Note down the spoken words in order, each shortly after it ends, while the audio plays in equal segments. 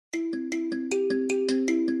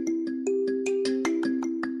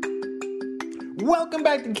Welcome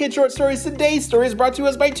back to Kid Short Stories. Today's story is brought to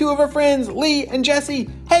us by two of our friends, Lee and Jesse.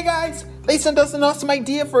 Hey guys, they sent us an awesome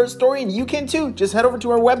idea for a story and you can too. Just head over to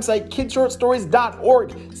our website,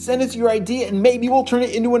 kidshortstories.org. Send us your idea and maybe we'll turn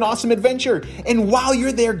it into an awesome adventure. And while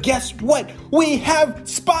you're there, guess what? We have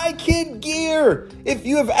Spy Kid gear. If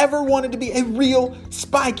you have ever wanted to be a real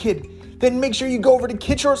Spy Kid, then make sure you go over to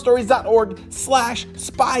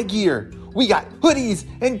kidshortstories.org/spy gear. We got hoodies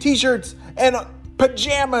and t-shirts and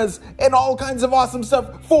pajamas and all kinds of awesome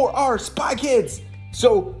stuff for our Spy Kids.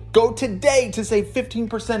 So go today to save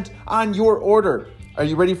 15% on your order. Are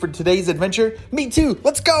you ready for today's adventure? Me too.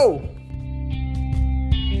 Let's go.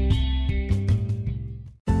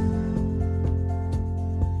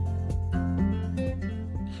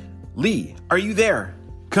 Lee, are you there?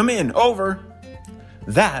 Come in, over.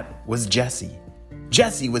 That was Jesse.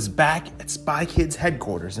 Jesse was back at Spy Kids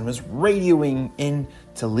headquarters and was radioing in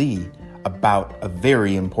to Lee about a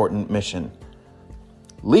very important mission.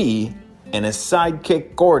 Lee and his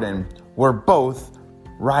sidekick Gordon were both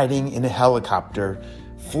riding in a helicopter,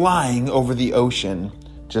 flying over the ocean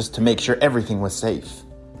just to make sure everything was safe.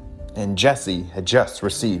 And Jesse had just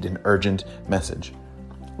received an urgent message.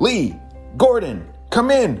 Lee, Gordon,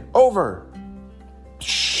 come in, over.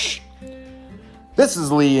 Shh. This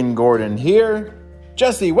is Lee and Gordon here.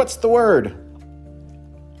 Jesse, what's the word?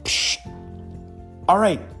 Psst. All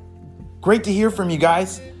right. Great to hear from you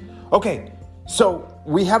guys. Okay, so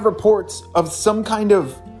we have reports of some kind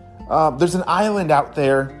of, there's an island out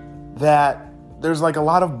there that there's like a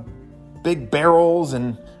lot of big barrels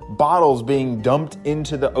and bottles being dumped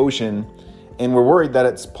into the ocean, and we're worried that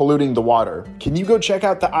it's polluting the water. Can you go check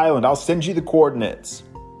out the island? I'll send you the coordinates.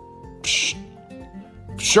 Psh,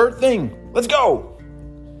 sure thing. Let's go.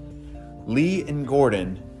 Lee and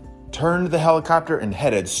Gordon turned the helicopter and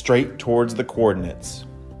headed straight towards the coordinates.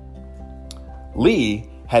 Lee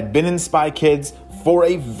had been in Spy Kids for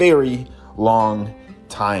a very long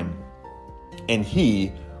time, and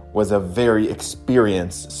he was a very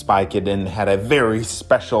experienced Spy Kid and had a very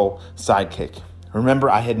special sidekick. Remember,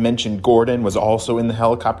 I had mentioned Gordon was also in the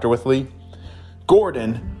helicopter with Lee?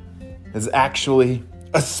 Gordon is actually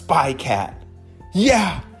a spy cat.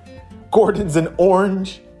 Yeah, Gordon's an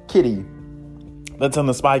orange kitty that's on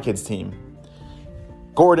the Spy Kids team.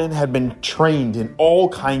 Gordon had been trained in all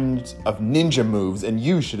kinds of ninja moves, and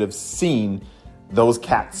you should have seen those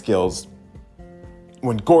cat skills.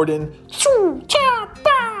 When Gordon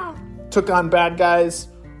took on bad guys,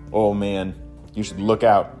 oh man, you should look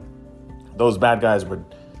out. Those bad guys would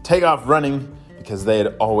take off running because they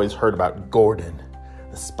had always heard about Gordon,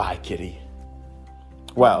 the spy kitty.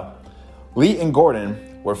 Well, Lee and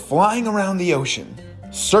Gordon were flying around the ocean,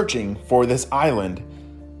 searching for this island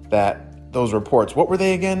that those reports, what were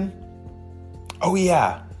they again? Oh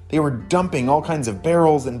yeah, they were dumping all kinds of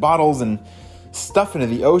barrels and bottles and stuff into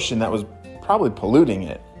the ocean that was probably polluting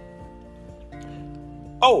it.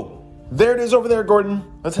 Oh, there it is over there, Gordon.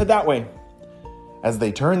 Let's head that way. As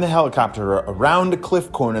they turned the helicopter around a cliff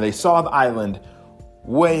corner, they saw the island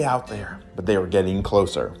way out there, but they were getting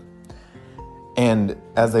closer. And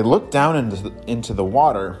as they looked down into the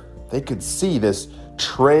water, they could see this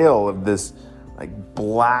trail of this like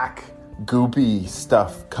black goopy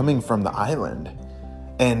stuff coming from the island.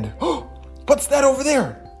 And what's that over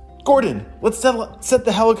there? Gordon, let's set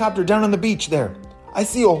the helicopter down on the beach there. I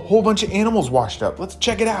see a whole bunch of animals washed up. Let's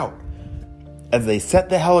check it out. As they set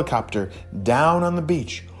the helicopter down on the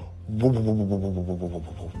beach,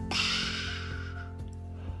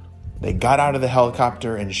 they got out of the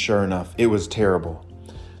helicopter, and sure enough, it was terrible.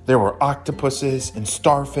 There were octopuses and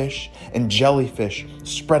starfish and jellyfish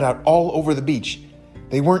spread out all over the beach.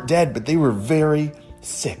 They weren't dead, but they were very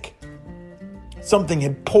sick. Something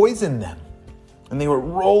had poisoned them, and they were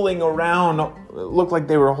rolling around. It looked like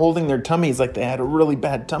they were holding their tummies like they had a really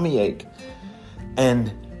bad tummy ache.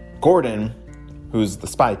 And Gordon, who's the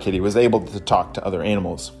spy kitty, was able to talk to other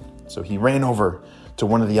animals. So he ran over to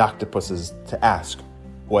one of the octopuses to ask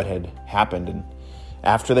what had happened. And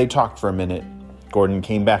after they talked for a minute, Gordon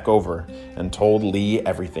came back over and told Lee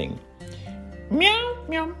everything. Meow,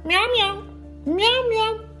 meow, meow, meow. Meow,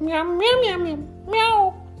 meow, meow, meow, meow, meow,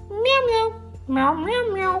 meow, meow, meow, meow,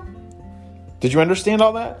 meow. Did you understand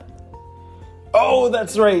all that? Oh,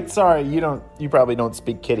 that's right. Sorry, you probably don't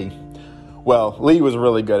speak kitty. Well, Lee was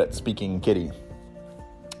really good at speaking kitty.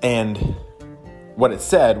 And what it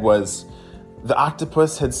said was the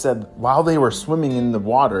octopus had said while they were swimming in the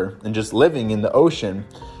water and just living in the ocean,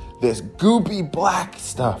 this goopy black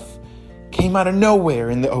stuff came out of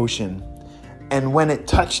nowhere in the ocean. And when it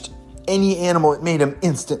touched any animal, it made them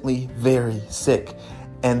instantly very sick.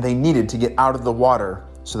 And they needed to get out of the water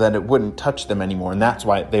so that it wouldn't touch them anymore. And that's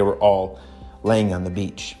why they were all laying on the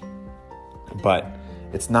beach. But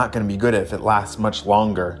it's not going to be good if it lasts much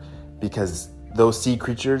longer, because those sea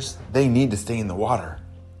creatures, they need to stay in the water.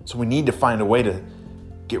 So we need to find a way to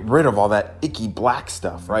get rid of all that icky black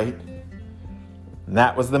stuff, right? And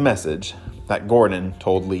that was the message that Gordon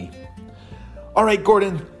told Lee. All right,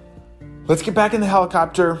 Gordon, let's get back in the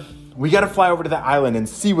helicopter. We got to fly over to the island and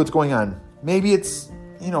see what's going on. Maybe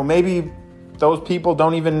maybe those people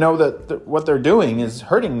don't even know that what they're doing is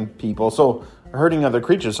hurting people, hurting other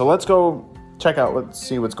creatures. So let's go check out, let's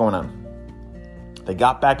see what's going on. They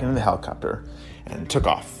got back into the helicopter and took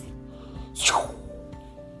off.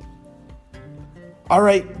 All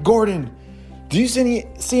right, Gordon, do you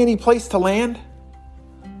see any place to land?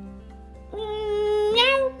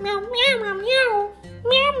 Meow, meow, meow, meow, meow,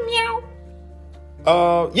 meow,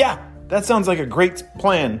 meow. Yeah, that sounds like a great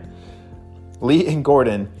plan. Lee and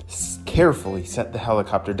Gordon carefully set the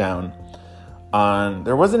helicopter down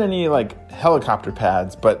there wasn't any helicopter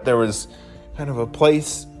pads, but there was kind of a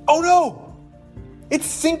place. Oh no! It's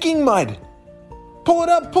sinking mud! Pull it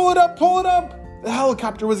up, pull it up, pull it up! The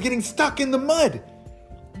helicopter was getting stuck in the mud.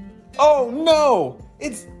 Oh no!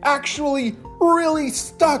 It's actually really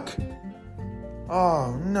stuck.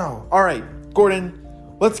 Oh no. All right, Gordon,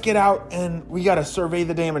 let's get out and we gotta survey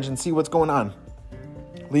the damage and see what's going on.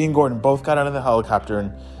 Lee and Gordon both got out of the helicopter,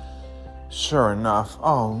 and sure enough,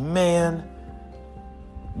 oh man,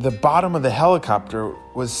 the bottom of the helicopter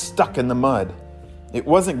was stuck in the mud. It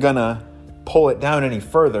wasn't gonna pull it down any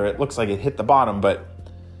further. It looks like it hit the bottom, but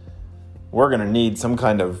we're gonna need some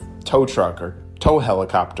kind of tow truck or tow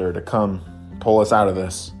helicopter to come pull us out of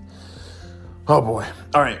this. Oh boy.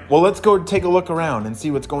 All right, well, let's go take a look around and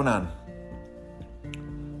see what's going on.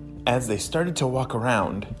 As they started to walk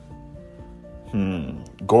around,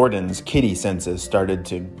 Gordon's kitty senses started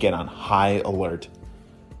to get on high alert.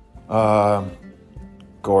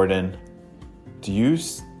 Gordon,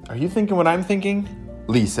 are you thinking what I'm thinking?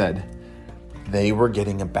 Lee said. They were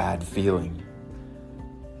getting a bad feeling.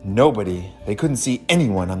 They couldn't see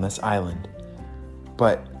anyone on this island.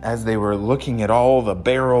 But as they were looking at all the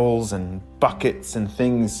barrels and buckets and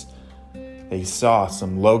things, they saw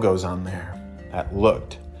some logos on there that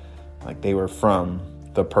looked like they were from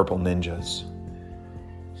the Purple Ninjas.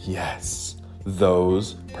 Yes,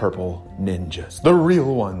 those Purple Ninjas, the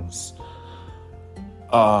real ones.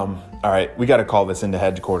 All right, we got to call this into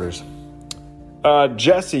headquarters.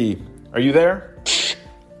 Jesse, are you there?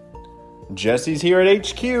 Jesse's here at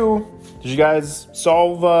HQ. Did you guys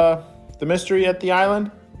solve the mystery at the island?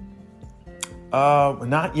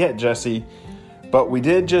 Not yet, Jesse. But we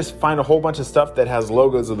did just find a whole bunch of stuff that has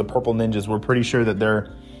logos of the Purple Ninjas. We're pretty sure that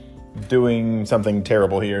they're doing something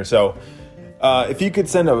terrible here. So if you could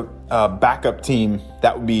send a backup team,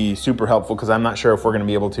 that would be super helpful, because I'm not sure if we're going to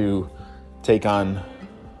be able to take on...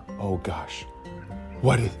 Oh gosh.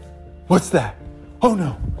 What's that? Oh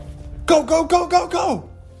no. Go, go, go, go, go!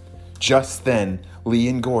 Just then, Lee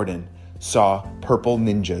and Gordon saw Purple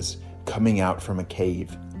Ninjas coming out from a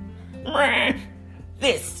cave.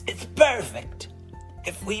 This is perfect.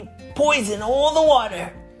 If we poison all the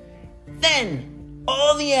water, then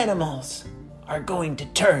all the animals are going to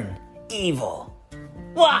turn evil.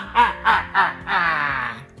 Oh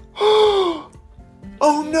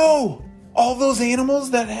no! All those animals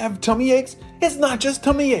that have tummy aches, it's not just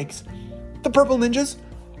tummy aches. The Purple Ninjas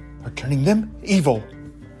are turning them evil.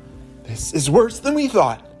 This is worse than we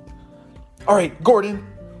thought. All right, Gordon,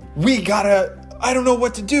 I don't know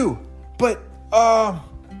what to do, but,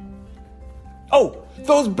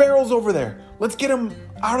 those barrels over there. Let's get them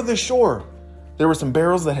out of the shore. There were some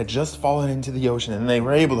barrels that had just fallen into the ocean, and they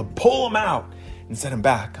were able to pull them out and set them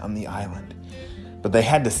back on the island. But they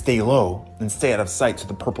had to stay low and stay out of sight so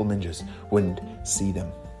the Purple Ninjas wouldn't see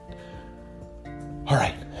them. All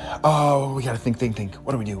right. Oh, we gotta think.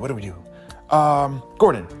 What do we do?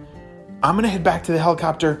 Gordon, I'm gonna head back to the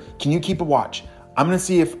helicopter. Can you keep a watch? I'm gonna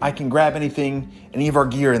see if I can grab any of our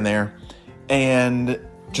gear in there, and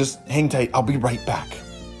just hang tight. I'll be right back.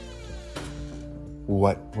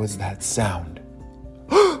 What was that sound?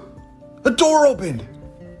 A door opened!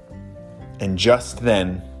 And just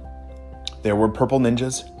then, there were Purple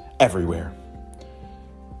Ninjas everywhere.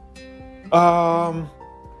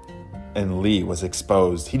 And Lee was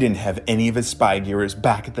exposed. He didn't have any of his spy gears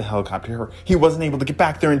back at the helicopter. He wasn't able to get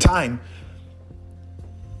back there in time.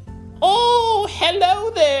 Oh,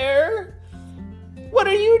 hello there. What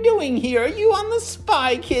are you doing here? Are you on the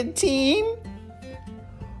Spy Kid team?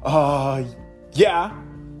 Yeah.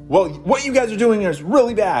 Well, what you guys are doing is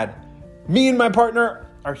really bad. Me and my partner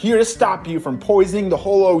are here to stop you from poisoning the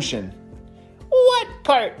whole ocean. What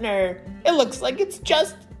partner? It looks like it's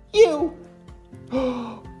just you.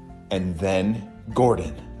 And then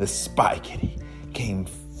Gordon, the spy kitty, came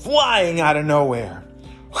flying out of nowhere.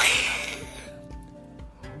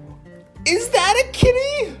 Is that a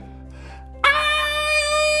kitty?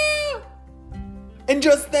 Ah! And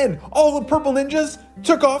just then, all the purple ninjas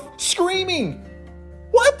took off screaming.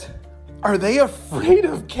 What? Are they afraid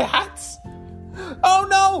of cats? Oh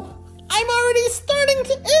no! I'm already starting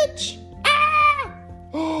to itch!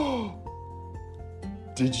 Ah!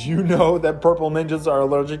 Did you know that purple ninjas are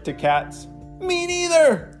allergic to cats? Me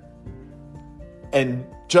neither! And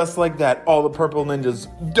just like that, all the purple ninjas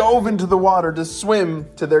dove into the water to swim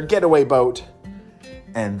to their getaway boat.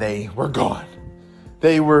 And they were gone.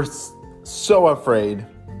 They were so afraid.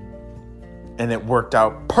 And it worked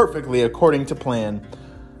out perfectly according to plan.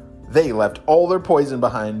 They left all their poison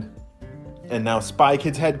behind. And now Spy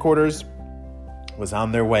Kids headquarters was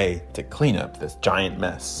on their way to clean up this giant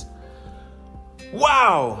mess.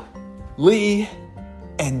 Wow! Lee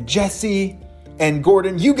and Jesse and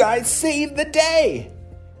Gordon, you guys saved the day!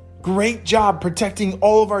 Great job protecting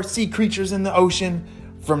all of our sea creatures in the ocean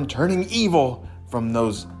from turning evil from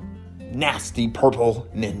those nasty purple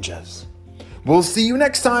ninjas. We'll see you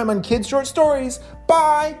next time on Kids Short Stories.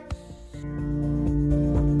 Bye!